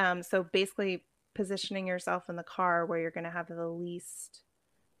 So basically positioning yourself in the car where you're going to have the least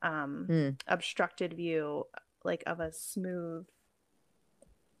obstructed view, like of a smooth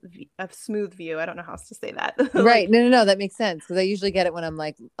view. I don't know how else to say that. Right. No, that makes sense because I usually get it when I'm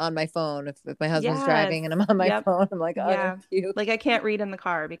like on my phone. If my husband's driving and I'm on my phone, I'm like, oh, cute. Like I can't read in the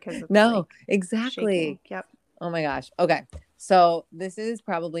car because it's exactly shaking. Yep. Oh my gosh. Okay. So this is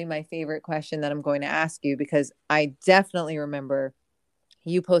probably my favorite question that I'm going to ask you because I definitely remember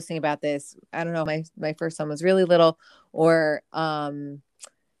you posting about this. I don't know if my first son was really little or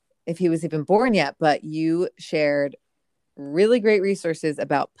if he was even born yet, but you shared really great resources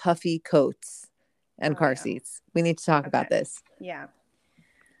about puffy coats and car seats. We need to talk about this. Yeah.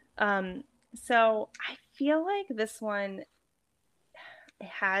 So I feel like this one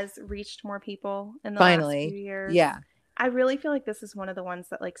has reached more people in the last few years. Yeah. I really feel like this is one of the ones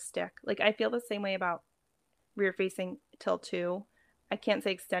that like stick. Like I feel the same way about rear facing till 2. I can't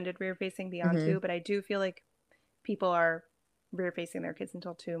say extended rear facing beyond 2, but I do feel like people are rear facing their kids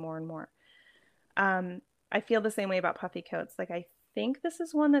until 2 more and more. I feel the same way about puffy coats. Like I think this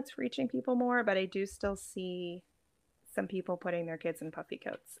is one that's reaching people more, but I do still see some people putting their kids in puffy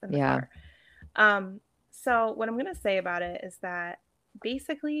coats in the car. So what I'm going to say about it is that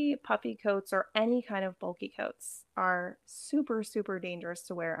basically puffy coats or any kind of bulky coats are super, super dangerous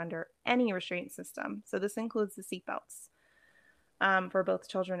to wear under any restraint system. So this includes the seatbelts for both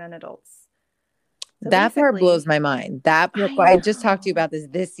children and adults. So that part blows my mind. I just talked to you about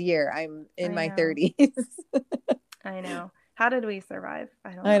this year. I'm in my 30s. I know. How did we survive?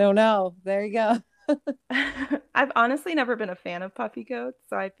 I don't know. There you go. I've honestly never been a fan of puffy coats,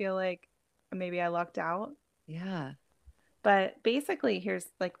 so I feel like maybe I lucked out. Yeah. But basically, here's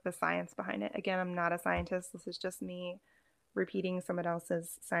like the science behind it. Again, I'm not a scientist. This is just me repeating someone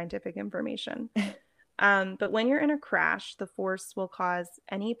else's scientific information. But when you're in a crash, the force will cause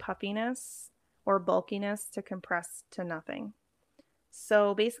any puffiness or bulkiness to compress to nothing.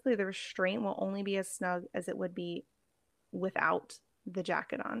 So basically the restraint will only be as snug as it would be without the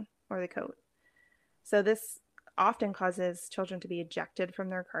jacket on or the coat. So this often causes children to be ejected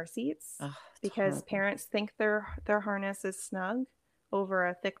from their car seats because parents think their harness is snug over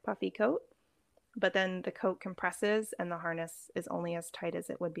a thick puffy coat, but then the coat compresses and the harness is only as tight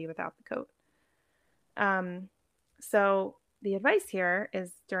as it would be without the coat. So the advice here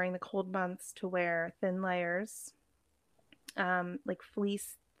is during the cold months to wear thin layers, like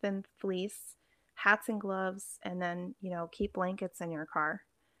fleece thin fleece, hats and gloves, and then, keep blankets in your car.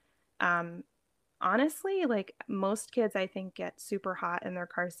 Um, Honestly, like most kids, I think get super hot in their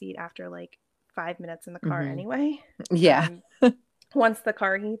car seat after like 5 minutes in the car Hmm. anyway. Yeah. Um, Once the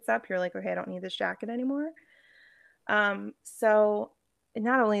car heats up, you're like, okay, I don't need this jacket anymore. So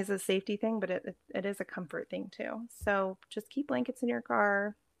not only is it a safety thing, but it is a comfort thing too. So just keep blankets in your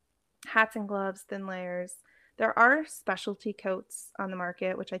car, hats and gloves, thin layers. There are specialty coats on the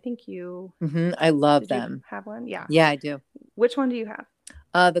market, which I think I love did you them. have one? Yeah. Yeah, I do. Which one do you have?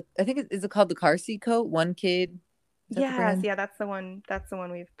 I think is it called the car seat coat? One Kid. Is that the Yes, brand? yeah, that's the one. That's the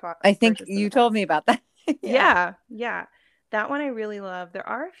one we've I think purchased in the you told me past. about that. Yeah. Yeah, yeah. That one I really love. There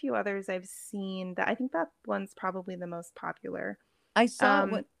are a few others I've seen that I think that one's probably the most popular. I saw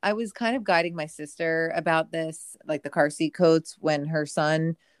Um, what I was kind of guiding my sister about this, like the car seat coats when her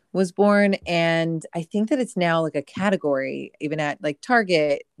son was born. And I think that it's now like a category, even at like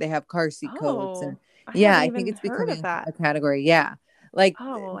Target, they have car seat coats. And oh, I yeah, haven't I think even it's heard of becoming a that. category. Yeah. Like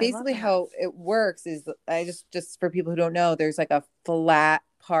Oh, I love basically that. how it works is I just for people who don't know, there's like a flat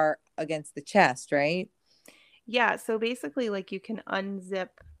part against the chest, right? Yeah, so basically like you can unzip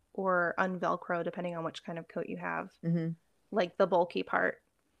or unvelcro depending on which kind of coat you have, Hmm. like the bulky part.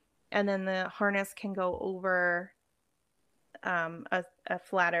 And then the harness can go over a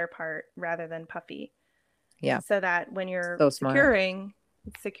flatter part rather than puffy. Yeah. So that when you're So smart.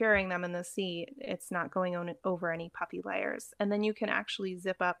 securing them in the seat, it's not going on over any puffy layers. And then you can actually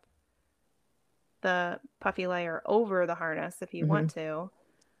zip up the puffy layer over the harness if you Hmm. want to.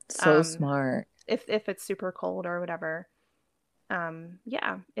 So Um, smart. if it's super cold or whatever.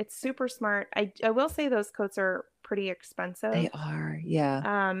 Yeah, it's super smart. I will say those coats are pretty expensive. They are.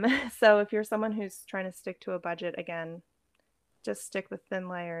 Yeah. Um, so if you're someone who's trying to stick to a budget, again, just stick with thin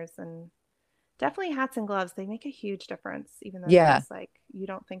layers and definitely hats and gloves. They make a huge difference, even though it Yeah. feels like you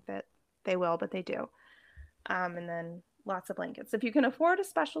don't think that they will, but they do. And then lots of blankets. If you can afford a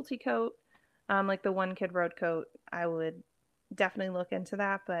specialty coat, like the One Kid Road coat, I would definitely look into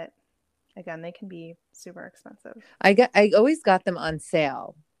that. But again, they can be super expensive. I always got them on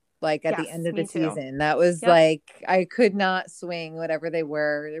sale, like at the end Yes, of the me too. season. That was Yep. like I could not swing whatever they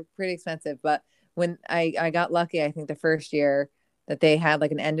were. They're pretty expensive, but when I got lucky, I think the first year that they had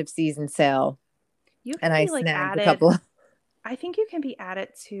like an end of season sale, You can and I be like snagged a added, couple. I think you can be added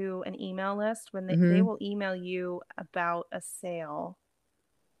to an email list when they Hmm. will email you about a sale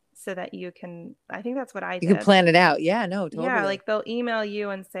so that you can, I think that's what I You could did. plan it out. Yeah, no, Yeah, totally. like they'll email you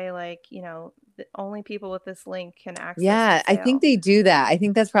and say like, the only people with this link can access the Yeah, I think sale. they do that. I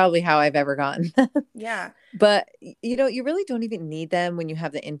think that's probably how I've ever gotten them. Yeah. But you really don't even need them when you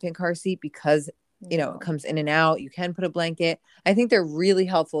have the infant car seat because it No. comes in and out. You can put a blanket. I think they're really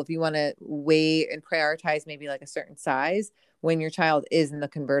helpful if you want to weigh and prioritize maybe like a certain size when your child is in the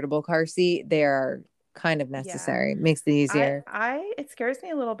convertible car seat. They are kind of Yeah. necessary. Makes it easier. It scares me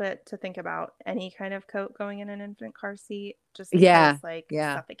a little bit to think about any kind of coat going in an infant car seat just because Yeah, like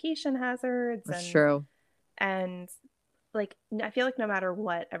yeah, suffocation hazards that's true. and like I feel like no matter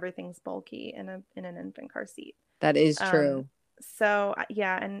what, everything's bulky in an infant car seat. That is Um, true. so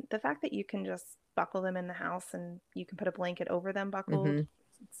yeah, and the fact that you can just buckle them in the house and you can put a blanket over them buckled, Hmm.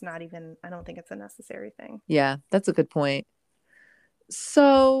 it's not even, I don't think it's a necessary thing. Yeah, that's a good point.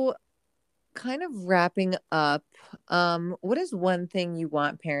 So, kind of wrapping up, what is one thing you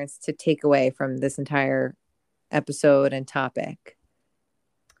want parents to take away from this entire episode and topic?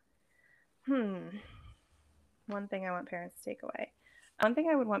 Hmm. One thing I want parents to take away. One thing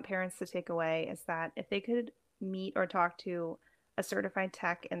I would want parents to take away is that if they could meet or talk to a certified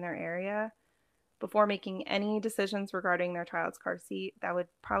tech in their area before making any decisions regarding their child's car seat, that would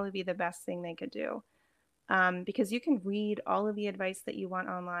probably be the best thing they could do. Because you can read all of the advice that you want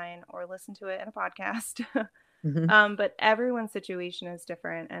online or listen to it in a podcast. Hmm. But everyone's situation is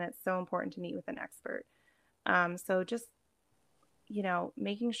different, and it's so important to meet with an expert. So just,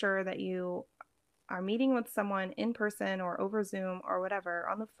 making sure that you are meeting with someone in person or over Zoom or whatever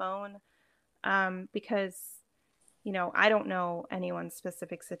on the phone, because, I don't know anyone's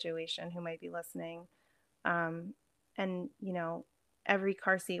specific situation who might be listening. Um, and, every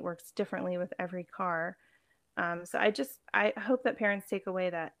car seat works differently with every car. So I hope that parents take away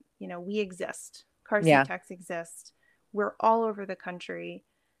that, we exist. Car seat Yeah. techs exist. We're all over the country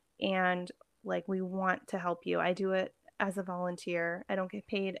and like we want to help you. I do it as a volunteer. I don't get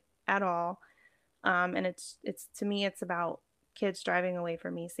paid at all. And it's to me, it's about kids driving away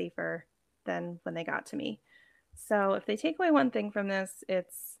from me safer than when they got to me. So if they take away one thing from this,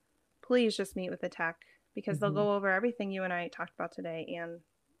 it's please just meet with the tech because they'll Hmm. go over everything you and I talked about today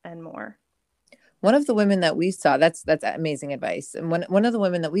and more. One of the women that we saw, that's amazing advice. And one of the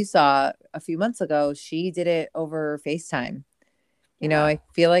women that we saw a few months ago, she did it over FaceTime. Yeah. I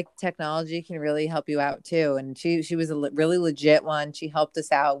feel like technology can really help you out too. And she was a really legit one. She helped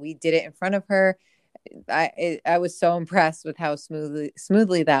us out. We did it in front of her. I was so impressed with how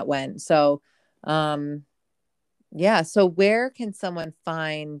smoothly that went. So, yeah. So where can someone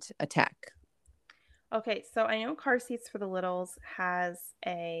find a tech? Okay, so I know Car Seats for the Littles has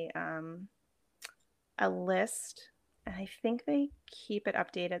a list, and I think they keep it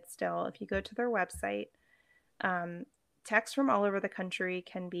updated still. If you go to their website, um, techs from all over the country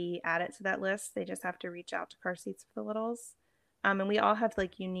can be added to that list. They just have to reach out to Car Seats for the Littles. And we all have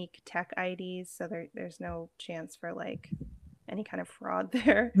like unique tech IDs, so there's no chance for like any kind of fraud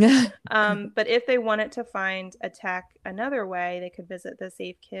there. But if they wanted to find a tech another way, they could visit the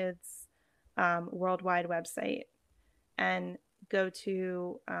Safe Kids worldwide website and go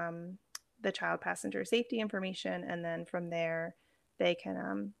to the child passenger safety information. And then from there, they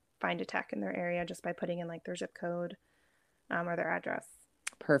can find a tech in their area just by putting in like their zip code or their address.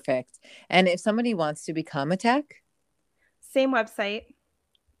 Perfect. And if somebody wants to become a tech? Same website.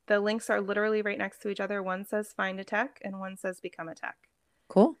 The links are literally right next to each other. One says find a tech and one says become a tech.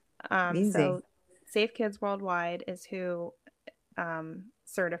 Cool. Easy. So Safe Kids Worldwide is who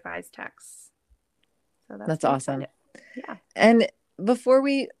certifies techs. So that's awesome. Yeah. And before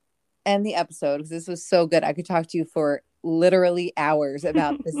we end the episode, because this was so good, I could talk to you for literally hours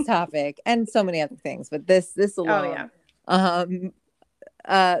about this topic and so many other things, but this alone. Oh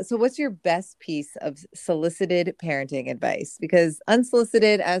yeah. So what's your best piece of solicited parenting advice? Because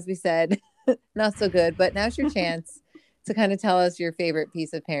unsolicited, as we said, not so good, but now's your chance to kind of tell us your favorite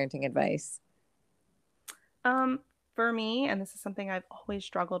piece of parenting advice. For me, and this is something I've always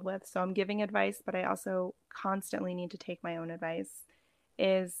struggled with, so I'm giving advice, but I also constantly need to take my own advice,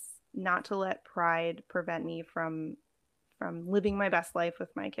 is not to let pride prevent me from living my best life with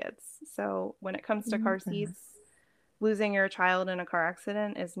my kids. So when it comes to car seats, losing your child in a car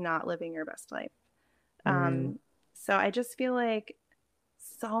accident is not living your best life. So I just feel like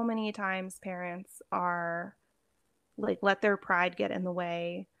so many times parents are like, let their pride get in the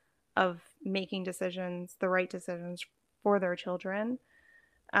way of making decisions, the right decisions for their children,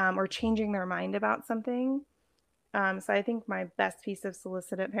 or changing their mind about something. So I think my best piece of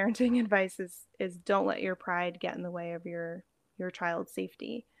solicited parenting advice is don't let your pride get in the way of your child's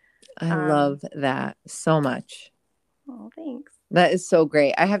safety. I love that so much. Oh, thanks. That is so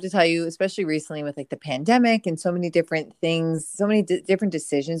great. I have to tell you, especially recently with like the pandemic and so many different things, so many different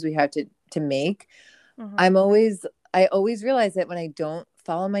decisions we have to make. I always realize that when I don't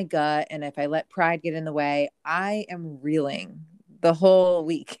follow my gut and if I let pride get in the way, I am reeling the whole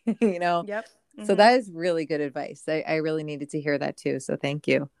week, Yep. So that is really good advice. I really needed to hear that too. So thank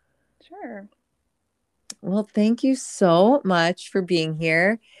you. Sure. Well, thank you so much for being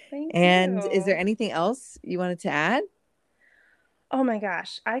here. Thank you. Is there you. anything else you wanted to add? Oh my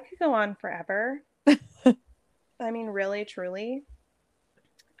gosh, I could go on forever. I mean, really, truly.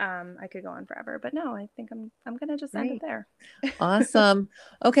 I could go on forever, but no, I think I'm gonna just end it there. Awesome.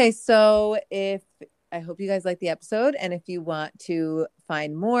 Okay, so I hope you guys like the episode, and if you want to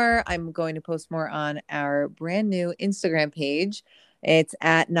find more, I'm going to post more on our brand new Instagram page. It's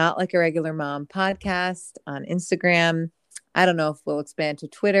at Not Like a Regular Mom Podcast on Instagram. I don't know if we'll expand to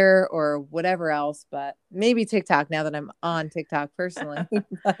Twitter or whatever else, but maybe TikTok now that I'm on TikTok personally,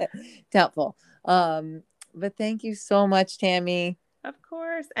 but doubtful. But thank you so much, Tammy. Of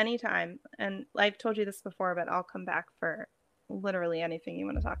course, anytime. And I've told you this before, but I'll come back for literally anything you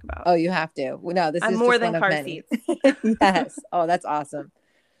want to talk about. Oh, you have to. No, this I'm is more just than one car of many. seats. Yes. Oh, that's awesome.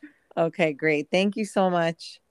 Okay, great. Thank you so much.